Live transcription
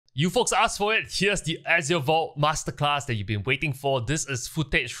You folks asked for it. Here's the Azure Vault masterclass that you've been waiting for. This is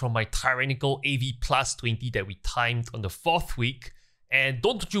footage from my tyrannical AV plus 20 that we timed on the 4th week. And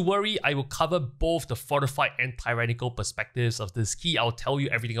don't you worry, I will cover both the fortified and tyrannical perspectives of this key. I'll tell you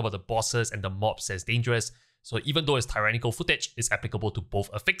everything about the bosses and the mobs as dangerous. So even though it's tyrannical footage, it's applicable to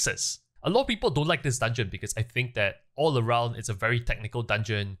both affixes. A lot of people don't like this dungeon because I think that all around it's a very technical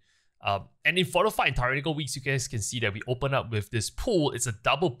dungeon. And in fortified and tyrannical weeks, you guys can see that we open up with this pool. It's a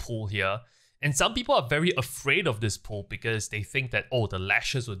double pool here. And some people are very afraid of this pool because they think that, oh, the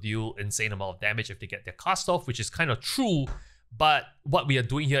lashes will deal insane amount of damage if they get their cast off, which is kind of true. But what we are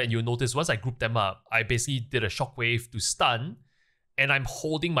doing here, and you'll notice once I group them up, I basically did a shockwave to stun. And I'm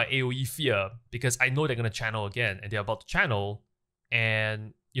holding my AoE fear because I know they're going to channel again. And they're about to channel.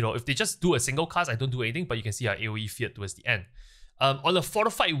 And, you know, if they just do a single cast, I don't do anything. But you can see our AoE fear towards the end. On a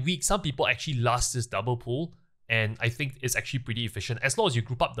fortified week, some people actually last this double pull, and I think it's actually pretty efficient. As long as you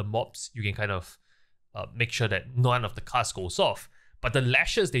group up the mobs, you can kind of make sure that none of the cast goes off. But the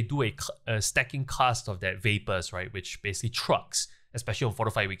lashes, they do a stacking cast of that vapors, right, which basically trucks, especially on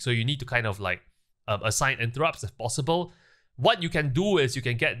fortified week. So you need to kind of like assign interrupts if possible. What you can do is you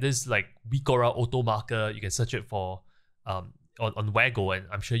can get this like 𝗙𝗘𝗘𝗘 auto marker. You can search it for on Waggle, and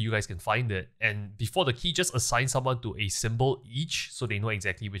I'm sure you guys can find it. And before the key, just assign someone to a symbol each so they know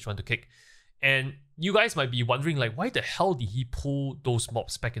exactly which one to kick. And you guys might be wondering, like, why the hell did he pull those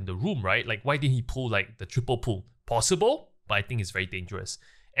mobs back in the room, right? Like, why didn't he pull like the triple pull? Possible, but I think it's very dangerous.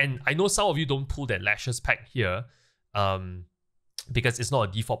 And I know some of you don't pull that lashes pack here because it's not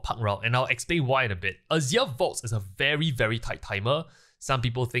a default pack route, and I'll explain why in a bit. Azure Vaults is a very, very tight timer. Some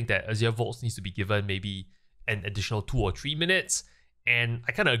people think that Azure Vaults needs to be given maybe an additional 2 or 3 minutes, and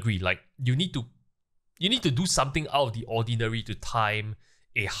I kind of agree. Like, you need to do something out of the ordinary to time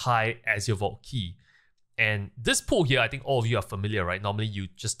a high Azure Vault key. And this pull here, I think all of you are familiar, right? Normally you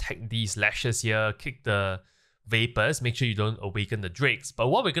just tag these lashes here, kick the vapors, make sure you don't awaken the drakes. But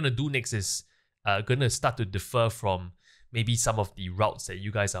what we're going to do next is going to start to differ from maybe some of the routes that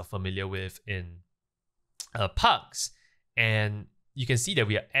you guys are familiar with in parks. And you can see that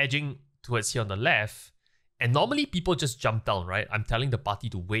we are edging towards here on the left. And normally people just jump down, right? I'm telling the party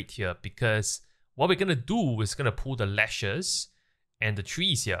to wait here because what we're going to do is going to pull the lashes and the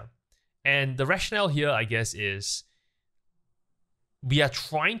trees here. And the rationale here, I guess, is we are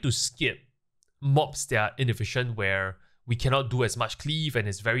trying to skip mobs that are inefficient where we cannot do as much cleave and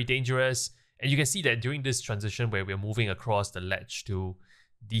it's very dangerous. And you can see that during this transition where we're moving across the ledge to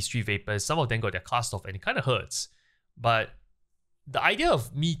these 3 vapors, some of them got their cast off and it kind of hurts. But the idea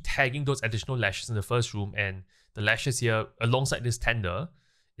of me tagging those additional lashes in the first room and the lashes here alongside this tender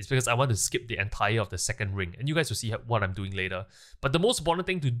is because I want to skip the entire of the second ring. And you guys will see what I'm doing later. But the most important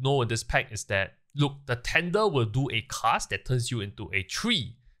thing to know in this pack is that, look, the tender will do a cast that turns you into a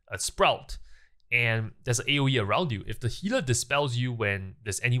tree, a sprout. And there's an AoE around you. If the healer dispels you when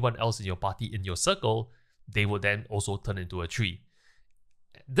there's anyone else in your party in your circle, they will then also turn into a tree.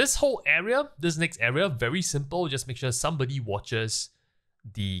 This whole area, this next area, very simple. Just make sure somebody watches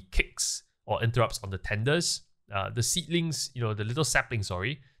the kicks or interrupts on the tenders. The seedlings, you know, the little saplings,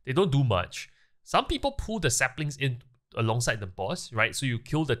 sorry, they don't do much. Some people pull the saplings in alongside the boss, right? So you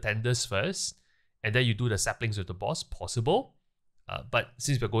kill the tenders first, and then you do the saplings with the boss, possible. But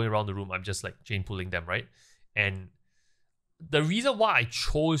since we're going around the room, I'm just like chain pulling them, right? And the reason why I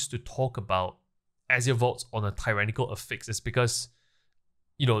chose to talk about Azure Vaults on a tyrannical affix is because,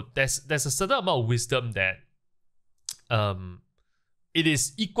 you know, there's a certain amount of wisdom that it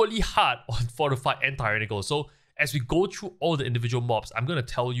is equally hard on fortified and tyrannical. So as we go through all the individual mobs, I'm going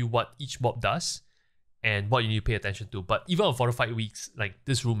to tell you what each mob does and what you need to pay attention to. But even on fortified weeks, like,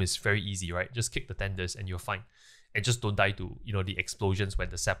 this room is very easy, right? Just kick the tenders and you're fine. And just don't die to, you know, the explosions when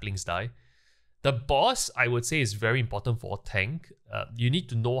the saplings die. The boss, I would say, is very important for a tank. You need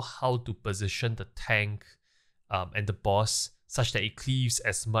to know how to position the tank and the boss such that it cleaves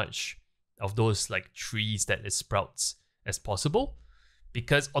as much of those like trees that it sprouts as possible.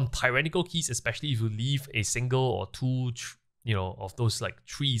 Because on tyrannical keys, especially if you leave a single or 2, you know, of those like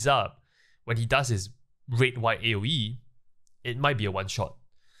trees up, when he does his red white AoE, it might be a one-shot.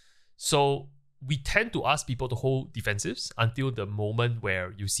 So we tend to ask people to hold defensives until the moment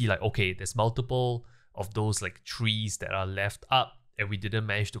where you see like, okay, there's multiple of those like trees that are left up and we didn't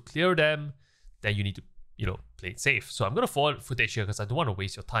manage to clear them. Then you need to, you know, play it safe. So I'm going to forward footage here because I don't want to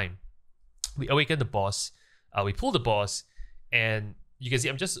waste your time. We awaken the boss, we pull the boss, and you can see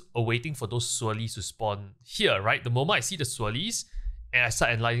I'm just awaiting for those swirlies to spawn here, right? The moment I see the swirlies and I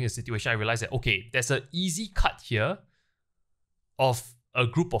start analyzing the situation, I realize that, okay, there's an easy cut here of a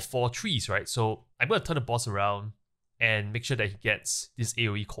group of 4 trees, right? So I'm going to turn the boss around and make sure that he gets this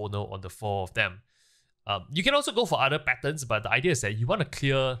AoE corner on the 4 of them. You can also go for other patterns, but the idea is that you want to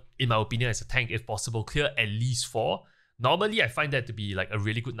clear, in my opinion, as a tank, if possible, clear at least 4. Normally, I find that to be like a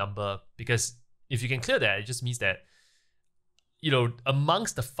really good number, because if you can clear that, it just means that, you know,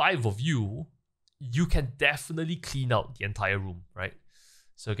 amongst the 5 of you, you can definitely clean out the entire room, right?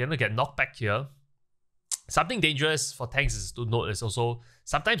 So you're gonna get knocked back here. Something dangerous for tanks is to note is also,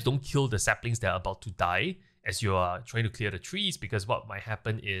 sometimes don't kill the saplings that are about to die as you are trying to clear the trees, because what might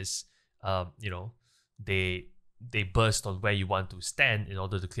happen is, you know, they burst on where you want to stand in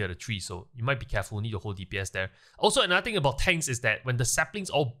order to clear the tree. So you might be careful, need to hold DPS there. Also, another thing about tanks is that when the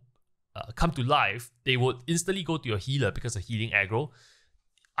saplings all come to life, they would instantly go to your healer because of healing aggro.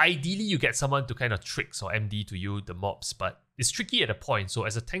 Ideally, you get someone to kind of tricks or MD to you, the mobs, but it's tricky at a point. So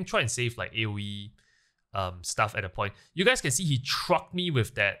as a tank, try and save like AoE stuff at a point. You guys can see he trucked me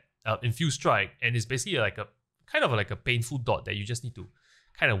with that infused strike, and it's basically like a kind of like a painful dot that you just need to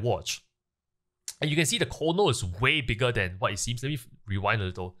kind of watch. And you can see the Kono is way bigger than what it seems. Let me rewind a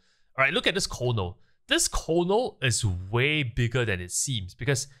little. All right, look at this Kono. This Kono is way bigger than it seems,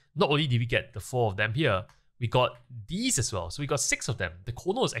 because not only did we get the 4 of them here, we got these as well. So we got 6 of them. The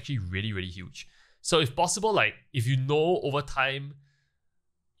Kono is actually really, really huge. So if possible, like if you know over time,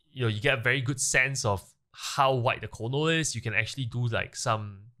 you know, you get a very good sense of how wide the Kono is, you can actually do like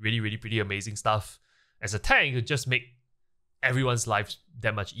some really, really pretty amazing stuff. As a tank, it just make everyone's life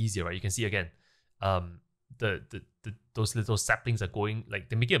that much easier, right? You can see again, those little saplings are going, like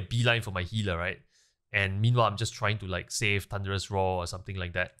they're making a beeline for my healer, right? And meanwhile, I'm just trying to like save Thunderous Roar or something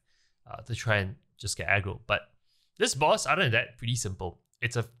like that to try and just get aggro. But this boss, other than that, pretty simple.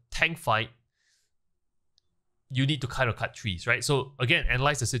 It's a tank fight. You need to kind of cut trees, right? So again,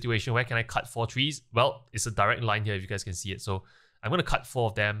 analyze the situation. Where can I cut 4 trees? Well, it's a direct line here if you guys can see it. So I'm going to cut 4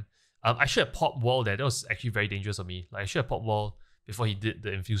 of them. I should have popped wall there. That was actually very dangerous of me. Like I should have popped wall before he did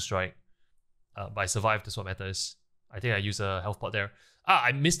the infused strike. But I survived, that's what matters. I think I used a health pot there.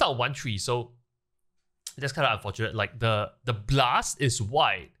 I missed out 1 tree, so that's kind of unfortunate. Like the blast is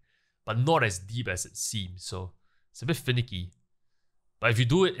wide, but not as deep as it seems. So it's a bit finicky. But if you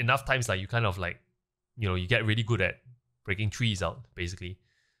do it enough times, like you kind of like, you know, you get really good at breaking trees out, basically.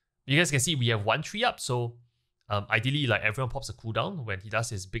 You guys can see we have 1 tree up, so ideally like everyone pops a cooldown when he does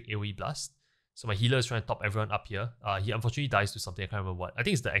his big AoE blast. So my healer is trying to top everyone up here. He unfortunately dies to something, I can't remember what. I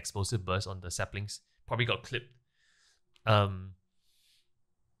think it's the explosive burst on the saplings. Probably got clipped. And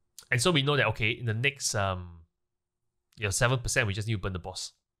so we know that, okay, in the next 7%, we just need to burn the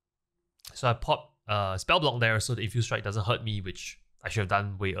boss. So I pop spell block there so the infused strike doesn't hurt me, which I should have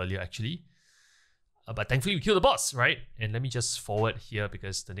done way earlier actually. But thankfully we kill the boss, right? And let me just forward here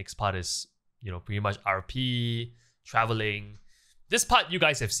because the next part is, you know, pretty much RP, traveling. This part, you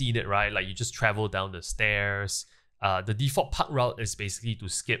guys have seen it, right? Like you just travel down the stairs. The default park route is basically to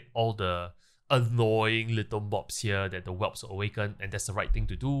skip all the annoying little mobs here that the whelps will awaken, and that's the right thing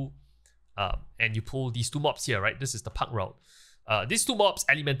to do. And you pull these 2 mobs here, right? This is the park route. These 2 mobs,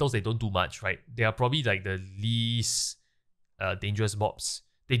 elementals, they don't do much, right? They are probably like the least dangerous mobs.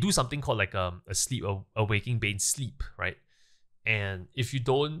 They do something called like a waking bane sleep, right? And if you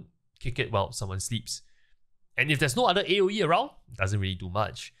don't kick it, well, someone sleeps. And if there's no other AoE around, it doesn't really do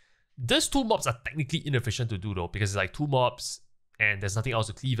much. These 2 mobs are technically inefficient to do though, because it's like 2 mobs and there's nothing else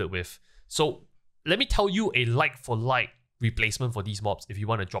to cleave it with. So let me tell you a like-for-like replacement for these mobs if you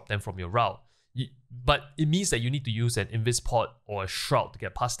want to drop them from your route. But it means that you need to use an Invis Pod or a Shroud to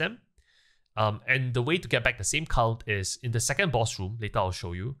get past them. And the way to get back the same count is in the second boss room, later I'll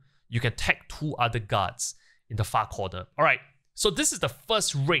show you, you can tag 2 other guards in the far corner. Alright, so this is the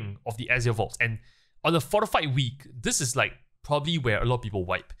first ring of the Azure Vaults, and on a fortified week, this is like probably where a lot of people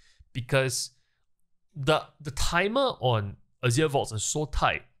wipe, because the timer on Azure Vaults is so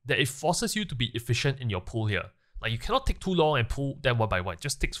tight that it forces you to be efficient in your pull here. Like you cannot take too long and pull them one by one. It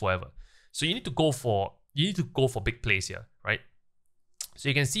just takes forever. So you need to go for big plays here, right? So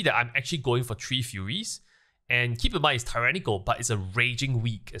you can see that I'm actually going for 3 Furies, and keep in mind it's tyrannical, but it's a raging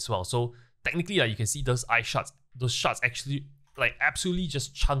weak as well. So technically, like you can see those eye shots, those shots actually like absolutely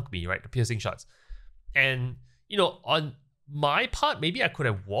just chunk me, right? The piercing shots. And you know, on my part, maybe I could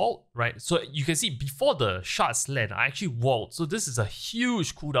have walled, right? So you can see before the shots land, I actually walled. So this is a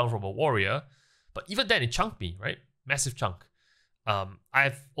huge cooldown from a warrior, but even then it chunked me, right? Massive chunk.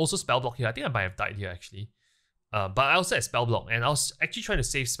 I've also spell block here. I think I might have died here actually. But I also had spell block, and I was actually trying to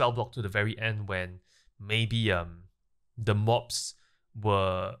save spell block to the very end when maybe the mobs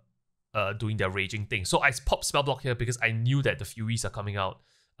were doing their raging thing. So I popped spell block here because I knew that the Furies are coming out.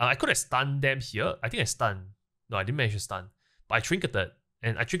 I could have stunned them here. I think I stunned. No, I didn't manage to stun. But I trinketed,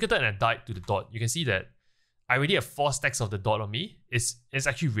 and I died to the dot. You can see that I already have 4 stacks of the dot on me. It's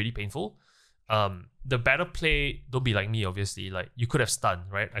actually really painful. The better play, don't be like me, obviously. Like, you could have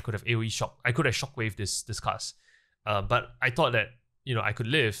stunned, right? I could have AoE shock. I could have shockwave this cast. But I thought that, you know, I could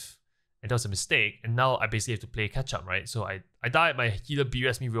live, and that was a mistake. And now I basically have to play catch up, right? So I died, my healer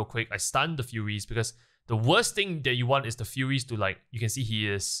BUS me real quick. I stunned the Furies because the worst thing that you want is the Furies to, like, you can see he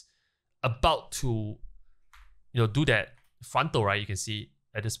is about to, you know, do that frontal, right? You can see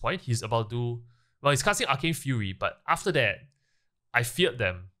at this point, he's about to, well, he's casting Arcane Fury, but after that, I feared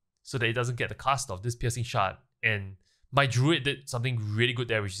them so that it doesn't get the cast off, this Piercing Shard. And my Druid did something really good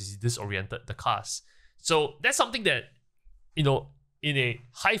there, which is he disoriented the cast. So that's something that, you know, in a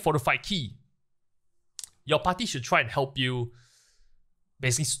high fortified key, your party should try and help you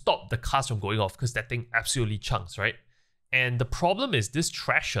basically stop the cast from going off, because that thing absolutely chunks, right? And the problem is this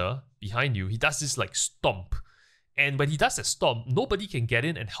Thrasher behind you, he does this like stomp. And when he does a stomp, nobody can get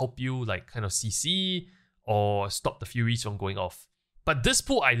in and help you like kind of CC or stop the Furies from going off. But this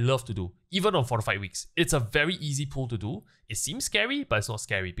pull I love to do, even on fortified weeks. It's a very easy pull to do. It seems scary, but it's not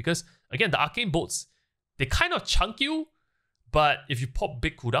scary because, again, the Arcane Bolts, they kind of chunk you, but if you pop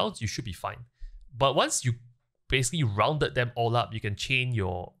big cooldowns, you should be fine. But once you basically rounded them all up, you can chain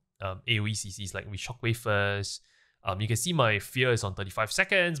your AoE CCs, like with Shockwave first. You can see my Fear is on 35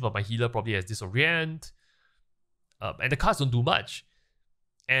 seconds, but my healer probably has Disorient. And the cards don't do much.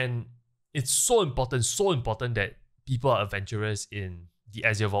 And it's so important that people are adventurous in the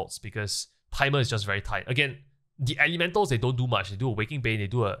Azure Vaults because timer is just very tight. Again, the Elementals, they don't do much. They do a Waking Bane, they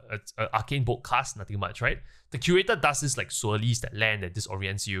do a Arcane Bolt cast, nothing much, right? The Curator does this like swirlies that land that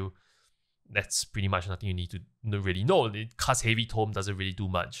disorients you. That's pretty much nothing you need to really know. It casts Heavy Tome, doesn't really do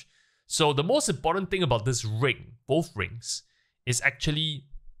much. So the most important thing about this ring, both rings, is actually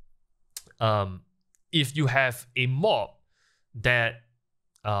if you have a mob that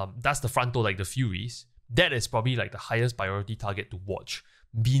does the frontal like the Furies, that is probably like the highest priority target to watch.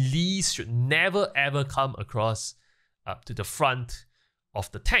 Melees should never ever come across to the front of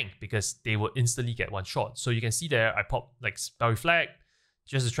the tank because they will instantly get one shot. So you can see there, I pop like Spell Reflect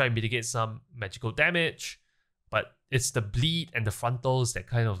just to try and mitigate some magical damage, but it's the bleed and the frontals that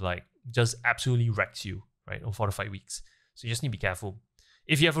kind of like just absolutely wrecks you, right, on fortified weeks. So you just need to be careful.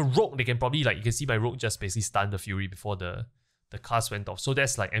 If you have a rogue, they can probably, like, you can see my rogue just basically stun the Fury before the cast went off. So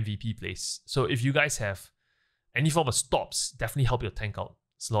that's like MVP plays. So if you guys have any form of stops, definitely help your tank out.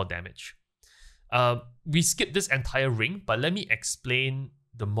 It's a lot of damage. We skipped this entire ring, but let me explain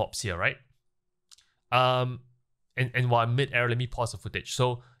the mobs here, right? And while I'm mid-air, let me pause the footage.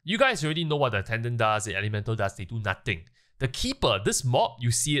 So you guys already know what the Attendant does, the Elemental does, they do nothing. The Keeper, this mob,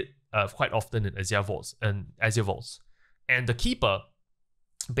 you see it quite often in Azure Vaults. And the Keeper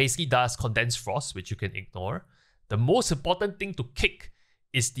basically does Condensed Frost, which you can ignore. The most important thing to kick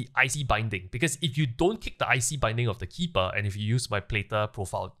is the Icy Binding, because if you don't kick the Icy Binding of the Keeper, and if you use my Plater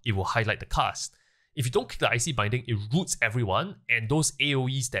profile, it will highlight the cast. If you don't kick the Icy Binding, it roots everyone, and those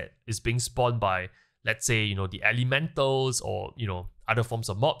AoEs that is being spawned by, let's say, you know, the Elementals or, you know, other forms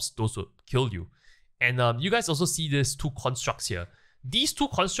of mobs, those will kill you. And you guys also see these 2 constructs here. These 2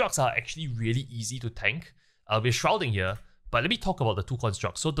 constructs are actually really easy to tank. We're shrouding here, but let me talk about the 2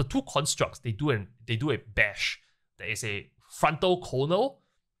 constructs. So the 2 constructs, they do a bash. There is a frontal conal,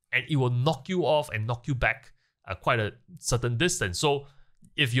 and it will knock you off and knock you back quite a certain distance. So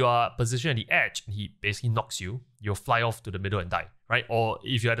if you are positioned at the edge and he basically knocks you, you'll fly off to the middle and die, right? Or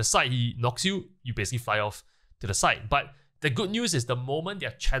if you're at the side, he knocks you, you basically fly off to the side. But the good news is the moment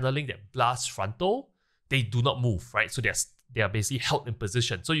they're channeling that blast frontal, they do not move, right? So they are basically held in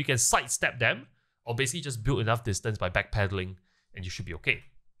position. So you can sidestep them or basically just build enough distance by backpedaling and you should be okay.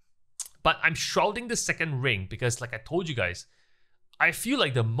 But I'm shrouding the second ring because, like I told you guys, I feel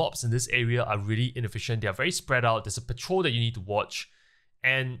like the mobs in this area are really inefficient. They are very spread out. There's a patrol that you need to watch.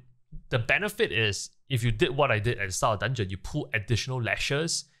 And the benefit is, if you did what I did at the start of dungeon, you pull additional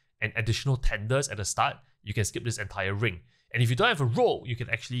lashes and additional tenders at the start, you can skip this entire ring. And if you don't have a rogue, you can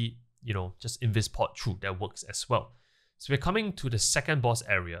actually, you know, just invis pot through. That works as well. So we're coming to the second boss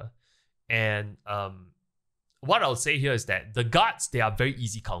area. And what I'll say here is that the guards, they are very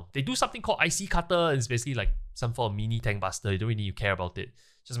easy count. They do something called Icy Cutter, and it's basically like some form of mini tank buster. You don't really need to care about it.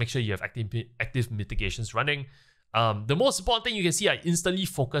 Just make sure you have active mitigations running. The most important thing you can see, I instantly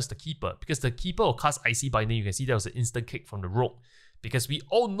focus the Keeper, because the Keeper will cast Icy Binding. You can see there was an instant kick from the rogue, because we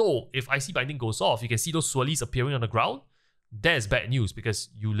all know if Icy Binding goes off, you can see those swirlies appearing on the ground. That is bad news because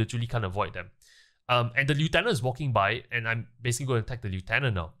you literally can't avoid them. And the Lieutenant is walking by, and I'm basically going to attack the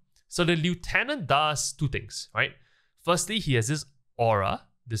Lieutenant now. So the Lieutenant does 2 things, right? Firstly, he has this aura,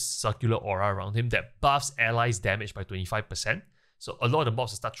 this circular aura around him that buffs allies damage by 25%. So a lot of the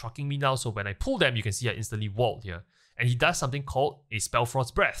mobs will start trucking me now. So when I pull them, you can see I instantly walled here. And he does something called a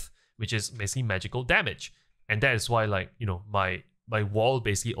Spellfrost Breath, which is basically magical damage. And that is why, like, you know, my wall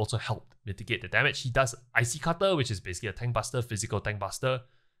basically also helped mitigate the damage. He does Icy Cutter, which is basically a tank buster, physical tank buster.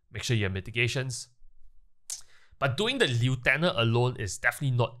 Make sure you have mitigations. But doing the Lieutenant alone is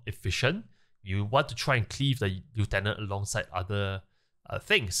definitely not efficient. You want to try and cleave the Lieutenant alongside other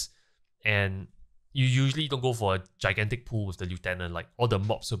things. And you usually don't go for a gigantic pool with the Lieutenant. Like, all the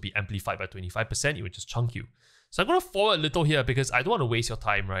mobs will be amplified by 25%. It would just chunk you. So I'm going to forward a little here because I don't want to waste your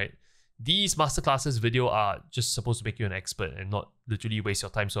time, right? These masterclasses video are just supposed to make you an expert and not literally waste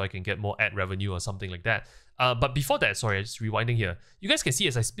your time so I can get more ad revenue or something like that. But before that, sorry, I'm just rewinding here. You guys can see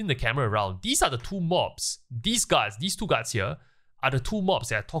as I spin the camera around, these are the two mobs. These two guards here are the two mobs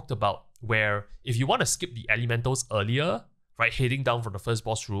that I talked about, where if you want to skip the elementals earlier, right, heading down from the first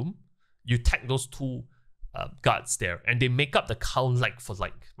boss room, you tag those two guards there and they make up the count like for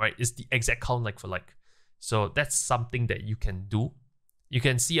like, right? It's the exact count like for like. So that's something that you can do. You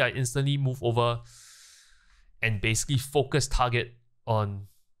can see I instantly move over and basically focus target on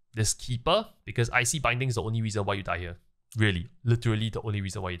this keeper because Icy Binding is the only reason why you die here. Really, literally the only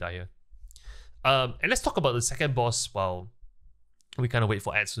reason why you die here. And let's talk about the second boss while we kind of wait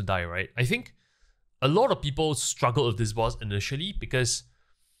for ads to die, right? I think a lot of people struggle with this boss initially because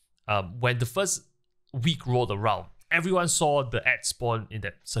when the first week rolled around, everyone saw the ad spawn in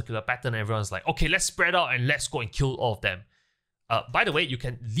that circular pattern. Everyone's like, okay, let's spread out and let's go and kill all of them. By the way, you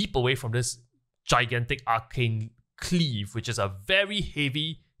can leap away from this gigantic arcane cleave, which is a very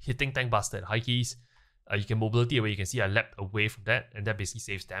heavy hitting tank buster at high keys. You can mobility away. You can see I leapt away from that, and that basically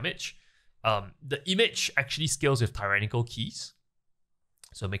saves damage. The image actually scales with tyrannical keys,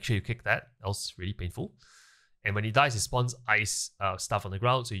 so make sure you kick that, else it's really painful. And when he dies, it spawns ice stuff on the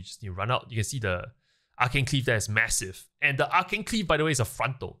ground, so you just need to run out. You can see the arcane cleave there is massive. And the arcane cleave, by the way, is a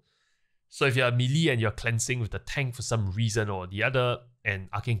frontal. So if you're melee and you're cleansing with the tank for some reason or the other, and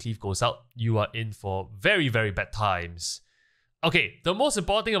arcane cleave goes out, you are in for very, very bad times. Okay, the most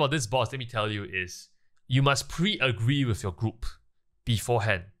important thing about this boss, let me tell you, is you must pre-agree with your group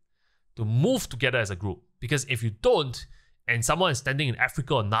beforehand to move together as a group. Because if you don't, and someone is standing in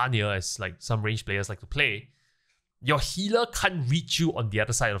Africa or Narnia, as like some ranged players like to play, your healer can't reach you on the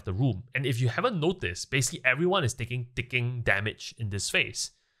other side of the room. And if you haven't noticed, basically everyone is taking ticking damage in this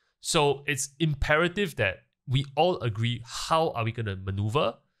phase. So it's imperative that we all agree, how are we going to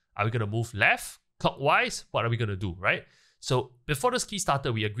maneuver? Are we going to move left, clockwise? What are we going to do, right? So before this key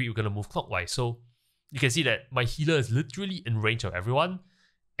started, we agreed we're going to move clockwise. So you can see that my healer is literally in range of everyone.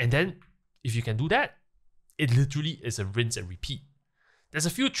 And then if you can do that, it literally is a rinse and repeat. There's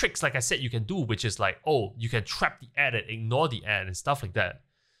a few tricks, like I said, you can do, which is like, oh, you can trap the ad and ignore the ad and stuff like that.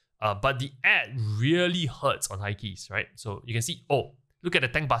 But the ad really hurts on high keys, right? So you can see, oh, look at the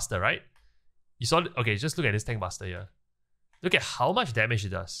tank buster, right? You saw, okay, just look at this tank buster here. Look at how much damage it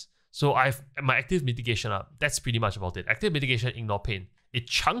does. So I have my active mitigation up. That's pretty much about it. Active mitigation, ignore pain. It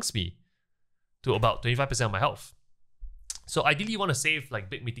chunks me to about 25% of my health. So ideally you want to save like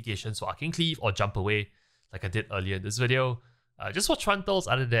big mitigation, so arcane cleave or jump away, like I did earlier in this video. Just for frontals,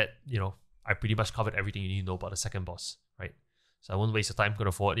 other than that, you know, I pretty much covered everything you need to know about the second boss, right? So I won't waste your time. I'm going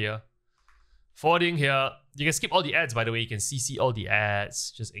to forward here. Forwarding here. You can skip all the ads, by the way. You can CC all the ads.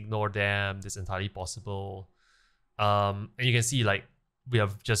 Just ignore them. This is entirely possible. And you can see, like, we are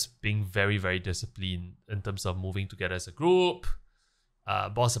just being very, very disciplined in terms of moving together as a group.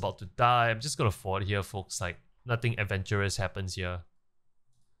 Boss about to die. I'm just going to forward here, folks. Like, nothing adventurous happens here.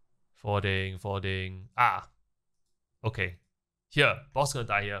 Forwarding, forwarding. Ah, okay. Here, boss gonna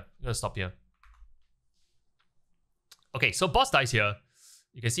die here. I'm gonna stop here. Okay, so boss dies here.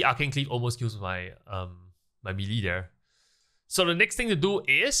 You can see arcane cleave almost kills my my melee there. So the next thing to do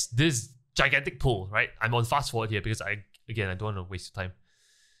is this gigantic pull, right? I'm on fast forward here because I don't want to waste time.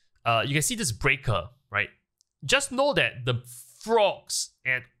 You can see this breaker, right? Just know that the frogs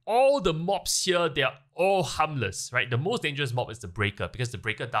and all the mobs here, they are all harmless, right? The most dangerous mob is the breaker because the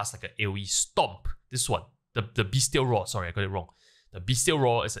breaker does like an AoE stomp. This one, the bestial roar. Sorry, I got it wrong. The bestial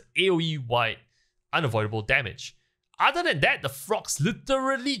roar is an AoE-wide unavoidable damage. Other than that, the frogs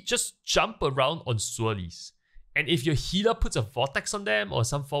literally just jump around on swirlies. And if your healer puts a vortex on them or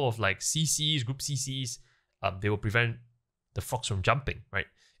some form of like CCs, group CCs, they will prevent the frogs from jumping, right?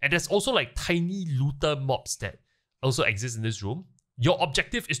 And there's also like tiny looter mobs that also exist in this room. Your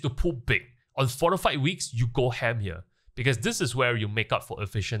objective is to pull big. On fortified weeks, you go ham here because this is where you make up for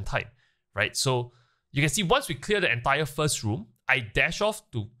efficient time, right? So you can see once we clear the entire first room, I dash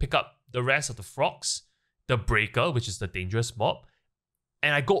off to pick up the rest of the frogs, the breaker, which is the dangerous mob,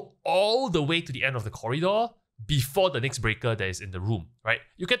 and I go all the way to the end of the corridor, before the next breaker that is in the room, right?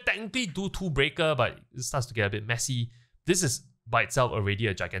 You can technically do 2 breaker, but it starts to get a bit messy. This is by itself already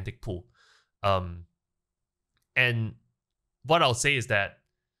a gigantic pool. And what I'll say is that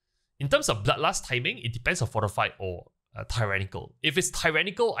in terms of Bloodlust timing, it depends on Fortified or Tyrannical. If it's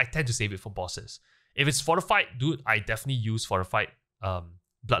Tyrannical, I tend to save it for bosses. If it's Fortified, dude, I definitely use Fortified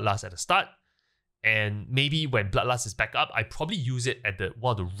Bloodlust at the start. And maybe when Bloodlust is back up, I probably use it at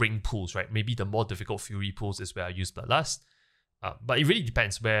one of the ring pools, right? Maybe the more difficult Fury pools is where I use Bloodlust. But it really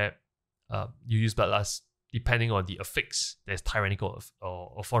depends where you use Bloodlust, depending on the affix. There's Tyrannical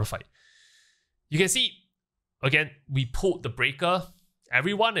or Fortified. You can see, again, we pulled the breaker.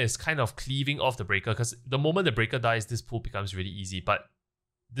 Everyone is kind of cleaving off the breaker because the moment the breaker dies, this pool becomes really easy. But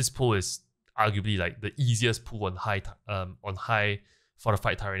this pool is arguably like the easiest pool on high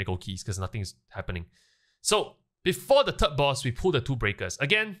Fortified Tyrannical keys because nothing's happening. So before the third boss, we pull the 2 breakers.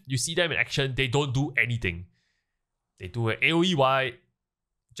 Again, you see them in action. They don't do anything. They do an AoE wipe.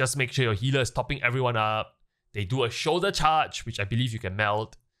 Just make sure your healer is topping everyone up. They do a shoulder charge, which I believe you can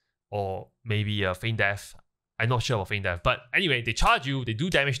melt, or maybe a feign death. I'm not sure about feign death, but anyway, they charge you, they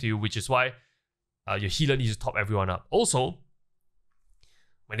do damage to you, which is why your healer needs to top everyone up. Also,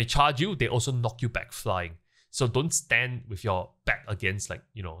 when they charge you, they also knock you back flying. So don't stand with your back against, like,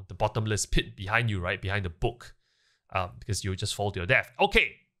 you know, the bottomless pit behind you, right? Behind the book, because you'll just fall to your death.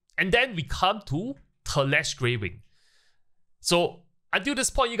 Okay, and then we come to 𝗕𝗏𝗓𝗏. So until this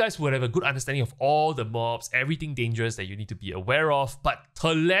point, you guys would have a good understanding of all the mobs, everything dangerous that you need to be aware of. But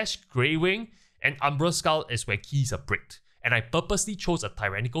𝗕𝗏𝗓𝗏 and Umbral Skull is where keys are bricked. And I purposely chose a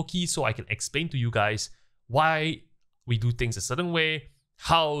Tyrannical key so I can explain to you guys why we do things a certain way,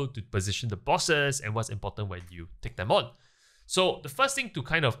 how to position the bosses, and what's important when you take them on. So the first thing to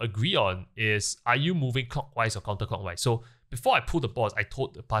kind of agree on is, are you moving clockwise or counterclockwise? So before I pull the boss, I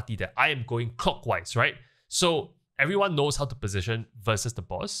told the party that I am going clockwise, right? So everyone knows how to position versus the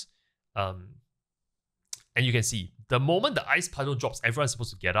boss. And you can see, the moment the ice puddle drops, everyone's supposed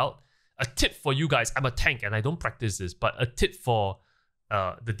to get out. A tip for you guys, I'm a tank and I don't practice this, but a tip for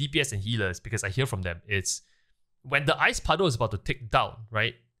the DPS and healers, because I hear from them, it's when the ice puddle is about to tick down,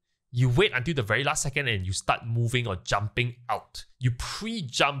 right? You wait until the very last second and you start moving or jumping out. You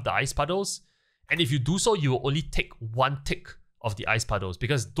pre-jump the ice puddles, and if you do so, you will only take 1 tick of the ice puddles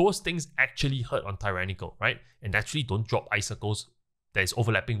because those things actually hurt on Tyrannical, right? And naturally don't drop icicles that is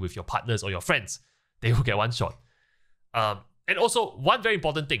overlapping with your partners or your friends. They will get 1 shot. And also, one very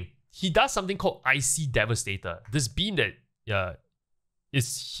important thing, he does something called Icy Devastator. This beam that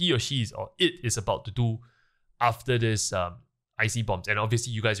he or she is about to do after this Icy Bombs. And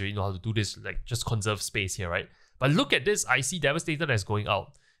obviously you guys already know how to do this, like just conserve space here, right? But look at this Icy Devastator that's going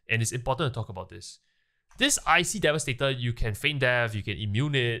out. And it's important to talk about this. This Icy Devastator, you can feign death, you can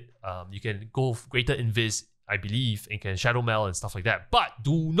immune it, you can go greater invis, I believe, and can shadow meld and stuff like that. But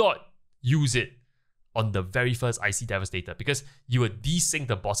do not use it on the very first Icy Devastator because you will desync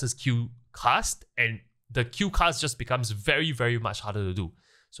the boss's Q cast and the Q cast just becomes very, very much harder to do.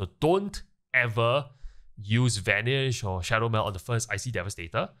 So don't ever use Vanish or Shadow Meld on the first Icy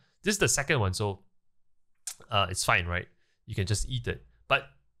Devastator. This is the second one, so it's fine, right? You can just eat it. But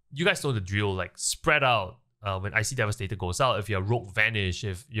you guys know the drill, like spread out when Icy Devastator goes out. If you're Rogue Vanish,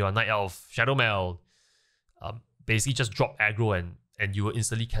 if you're Night Elf Shadow Meld, basically just drop aggro and you will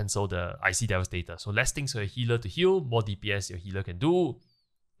instantly cancel the Icy Devastator. So less things for your healer to heal, more DPS your healer can do.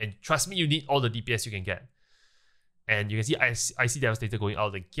 And trust me, you need all the DPS you can get. And you can see Icy Devastator going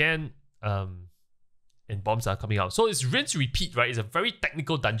out again. And bombs are coming out. So it's rinse repeat, right? It's a very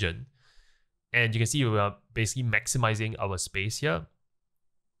technical dungeon. And you can see we are basically maximizing our space here.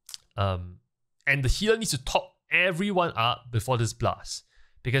 And the healer needs to top everyone up before this blast.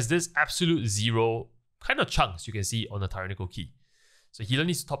 Because this absolute 0 kind of chunks you can see on the Tyrannical key. So healer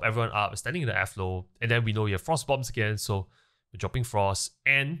needs to top everyone up, standing in the airflow, and then we know we have frost bombs again, so we're dropping frost.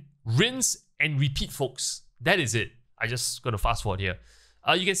 And rinse and repeat, folks. That is it. I just gonna fast forward here.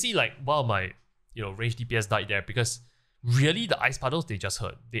 You can see like while my range DPS died there because really the ice puddles, they just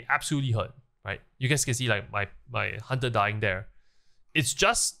hurt. They absolutely hurt, right? You guys can see like my hunter dying there. It's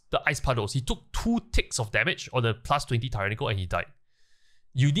just the ice puddles. He took 2 ticks of damage on a +20 Tyrannical and he died.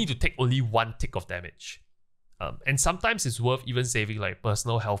 You need to take only 1 tick of damage. And sometimes it's worth even saving like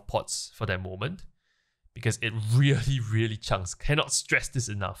personal health pots for that moment because it really, really chunks. Cannot stress this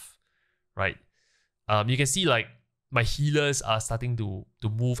enough, right? You can see like my healers are starting to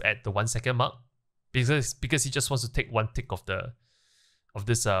move at the 1 second mark because he just wants to take 1 tick of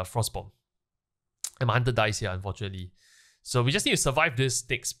this frost bomb. And my hunter dies here, unfortunately. So we just need to survive this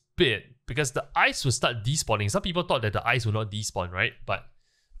next bit because the ice will start despawning. Some people thought that the ice will not despawn, right? But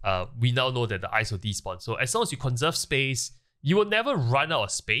we now know that the ISO despawn. So as long as you conserve space, you will never run out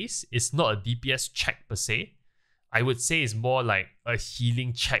of space. It's not a DPS check per se. I would say it's more like a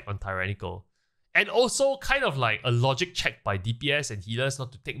healing check on Tyrannical. And also kind of like a logic check by DPS and healers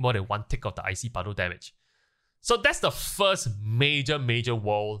not to take more than 1 tick of the IC puddle damage. So that's the first major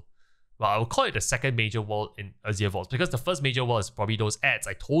wall. Well, I would call it the second major wall in Azure Vaults, because the first major wall is probably those ads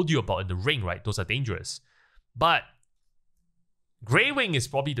I told you about in the ring, right? Those are dangerous. But Grey Wing is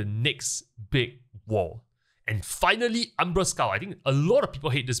probably the next big wall. And finally, Umbra Skull. I think a lot of people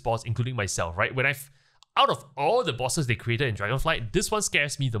hate this boss, including myself, right? Out of all the bosses they created in Dragonflight, this one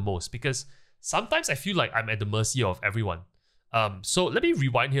scares me the most because sometimes I feel like I'm at the mercy of everyone. So let me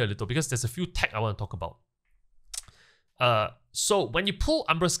rewind here a little because there's a few tech I want to talk about. So when you pull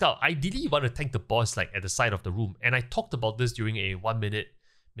Umbra Skull, ideally you want to tank the boss like at the side of the room. And I talked about this during a 1-minute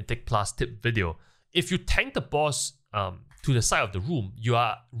Mythic Plus tip video. If you tank the boss to the side of the room, you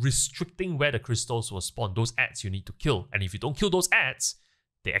are restricting where the crystals will spawn, those ads you need to kill. And if you don't kill those ads,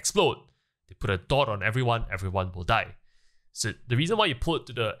 they explode. They put a dot on everyone will die. So the reason why you pull it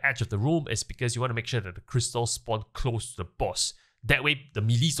to the edge of the room is because you want to make sure that the crystals spawn close to the boss. That way the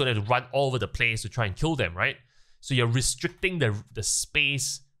melees don't have to run all over the place to try and kill them, right? So you're restricting the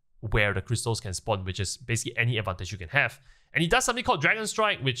space where the crystals can spawn, which is basically any advantage you can have. And he does something called Dragon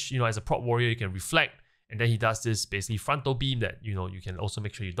Strike, which, as a prop warrior, you can reflect. And then he does this basically frontal beam that, you can also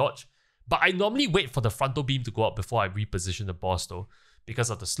make sure you dodge. But I normally wait for the frontal beam to go up before I reposition the boss though,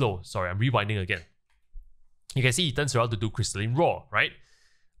 because of the slow. Sorry, I'm rewinding again. You can see he turns around to do Crystalline Roar, right?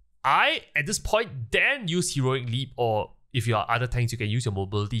 I, at this point, then use Heroic Leap, or if you are other tanks, you can use your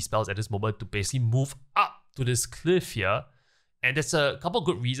mobility spells at this moment to basically move up to this cliff here. And there's a couple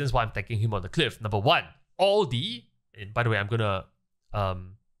good reasons why I'm tanking him on the cliff. Number one, and by the way, I'm gonna,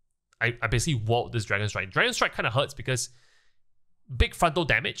 I basically walled this Dragon Strike. Dragon Strike kind of hurts because big frontal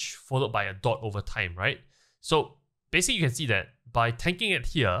damage followed by a dot over time, right? So basically you can see that by tanking it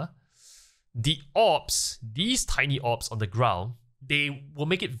here, the orbs, these tiny orbs on the ground, they will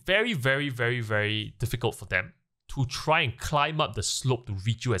make it very difficult for them to try and climb up the slope to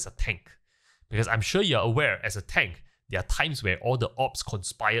reach you as a tank. Because I'm sure you're aware, as a tank, there are times where all the orbs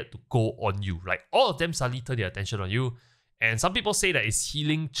conspired to go on you. Like all of them suddenly turn their attention on you. And some people say that it's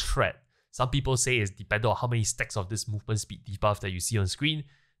healing threat. Some people say it's dependent on how many stacks of this movement speed debuff that you see on screen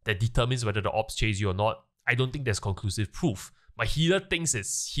that determines whether the orbs chase you or not. I don't think there's conclusive proof. My healer thinks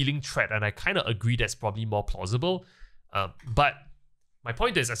it's healing threat, and I kind of agree that's probably more plausible. But my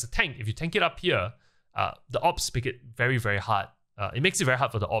point is, as a tank, if you tank it up here, the orbs make it very hard. It makes it very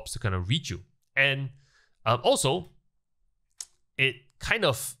hard for the orbs to kind of reach you. And also, it kind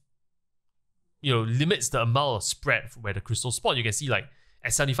of limits the amount of spread where the crystals spawn. You can see like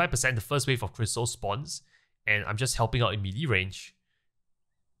at 75%, the first wave of crystals spawns, and I'm just helping out in melee range.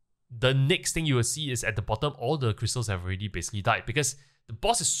 The next thing you will see is at the bottom, all the crystals have already basically died because the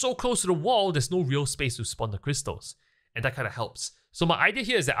boss is so close to the wall, there's no real space to spawn the crystals. And that kind of helps. So my idea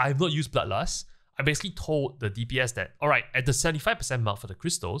here is that I have not used Bloodlust. I basically told the DPS that, all right, at the 75% mark for the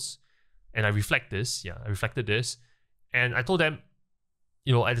crystals, and I reflected this, and I told them,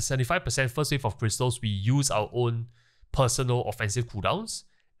 at the 75% first wave of crystals, we use our own personal offensive cooldowns.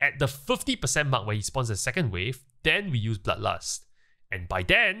 At the 50% mark where he spawns the second wave, then we use Bloodlust. And by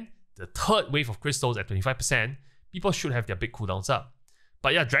then, the third wave of crystals at 25%, people should have their big cooldowns up.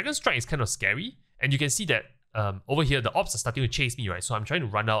 But yeah, Dragon Strike is kind of scary. And you can see that over here, the orbs are starting to chase me, right? So I'm trying to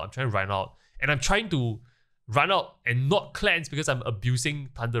run out, and I'm trying to run out and not cleanse because I'm abusing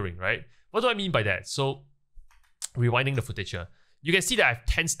Thundering, right? What do I mean by that? So, rewinding the footage here. You can see that I have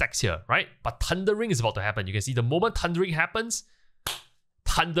 10 stacks here, right? But Thundering is about to happen. You can see the moment Thundering happens,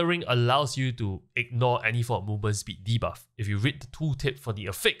 Thundering allows you to ignore any form of movement speed debuff. If you read the tooltip for the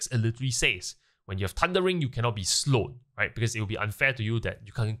affix, it literally says, when you have Thundering, you cannot be slowed, right? Because it will be unfair to you that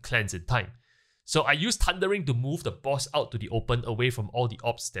you can't cleanse in time. So I use Thundering to move the boss out to the open, away from all the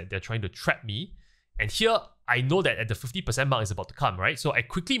orbs that they're trying to trap me. And here, I know that at the 50% mark is about to come, right? So I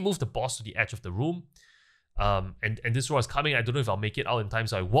quickly move the boss to the edge of the room. And this roar is coming. I don't know if I'll make it out in time,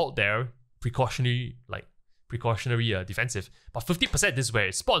 so I walled there, precautionary defensive. But 50%, this is where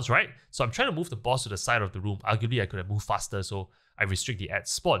it spawns, right? So I'm trying to move the boss to the side of the room. Arguably, I could have moved faster, so I restrict the ad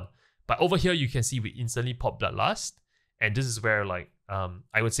spawn. But over here, you can see we instantly pop Bloodlust. And this is where,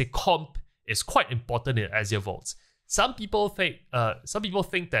 I would say comp is quite important in Azure Vaults. Some people think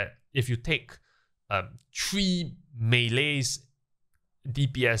that if you take 3 melees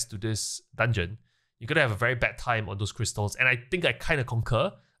DPS to this dungeon, you're going to have a very bad time on those crystals. And I think I kind of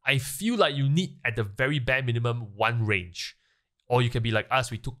concur. I feel like you need, at the very bare minimum, 1 range Or you can be like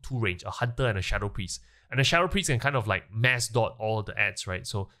us, we took 2 range, a Hunter and a Shadow Priest. And the Shadow Priest can kind of like mass dot all the ads, right?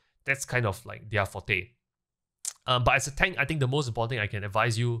 So that's kind of like their forte. But as a tank, I think the most important thing I can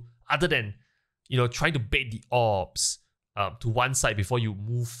advise you, other than, you know, trying to bait the orbs to one side before you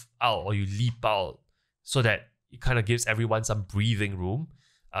move out or you leap out, so that it kind of gives everyone some breathing room.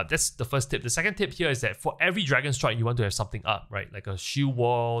 That's the first tip. The second tip here is that for every Dragon Strike, you want to have something up, right? Like a shield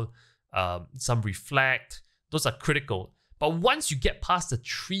wall, some reflect. Those are critical. But once you get past the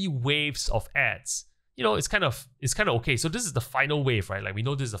 3 waves of ads, you know, it's kind of okay. So this is the final wave, right? Like we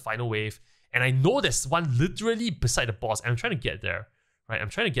know this is the final wave. And I know there's one literally beside the boss. And I'm trying to get there, right? I'm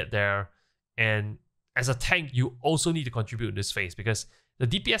trying to get there. And as a tank, you also need to contribute in this phase, because the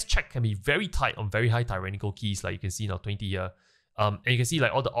DPS check can be very tight on very high tyrannical keys, like you can see now 20 here. And you can see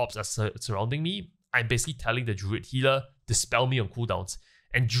like all the orbs are surrounding me. I'm basically telling the Druid Healer, dispel me on cooldowns.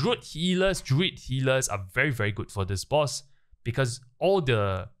 And Druid Healers are very, very good for this boss, because all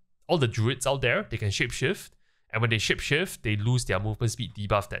the Druids out there, they can shapeshift. And when they shapeshift, they lose their movement speed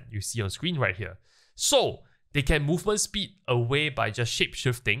debuff that you see on screen right here. So they can movement speed away by just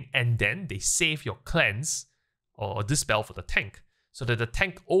shapeshifting, and then they save your cleanse or dispel for the tank, so that the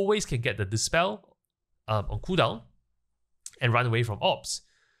tank always can get the dispel on cooldown and run away from orbs.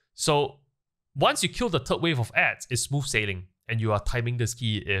 So once you kill the 3rd wave of ads, it's smooth sailing, and you are timing this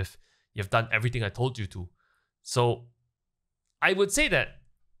key if you've done everything I told you to. So I would say that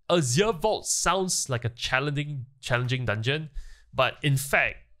Azure Vault sounds like a challenging dungeon, but in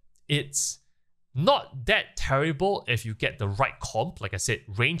fact, it's not that terrible if you get the right comp. Like I said,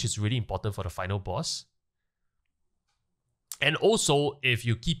 range is really important for the final boss. And also, if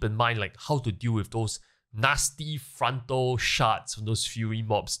you keep in mind like how to deal with those nasty frontal shards from those Fury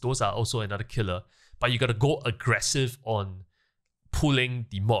mobs, those are also another killer. But you gotta go aggressive on pulling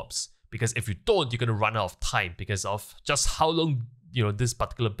the mobs, because if you don't, you're gonna run out of time because of just how long, you know, this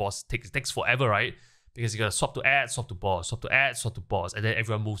particular boss takes. It takes forever, right? Because you gotta swap to add, swap to boss, swap to add, swap to boss, and then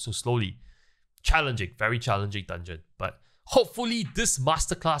everyone moves so slowly. Challenging, very challenging dungeon. But hopefully this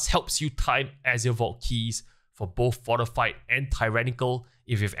masterclass helps you time Azure Vault keys for both Fortified and Tyrannical.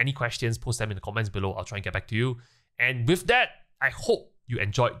 If you have any questions, post them in the comments below. I'll try and get back to you. And with that, I hope you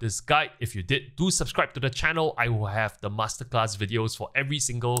enjoyed this guide. If you did, do subscribe to the channel. I will have the masterclass videos for every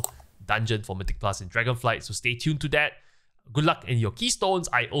single dungeon for Mythic Plus in Dragonflight, so stay tuned to that. Good luck in your keystones.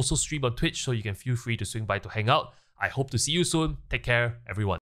 I also stream on Twitch, so you can feel free to swing by to hang out. I hope to see you soon. Take care, everyone.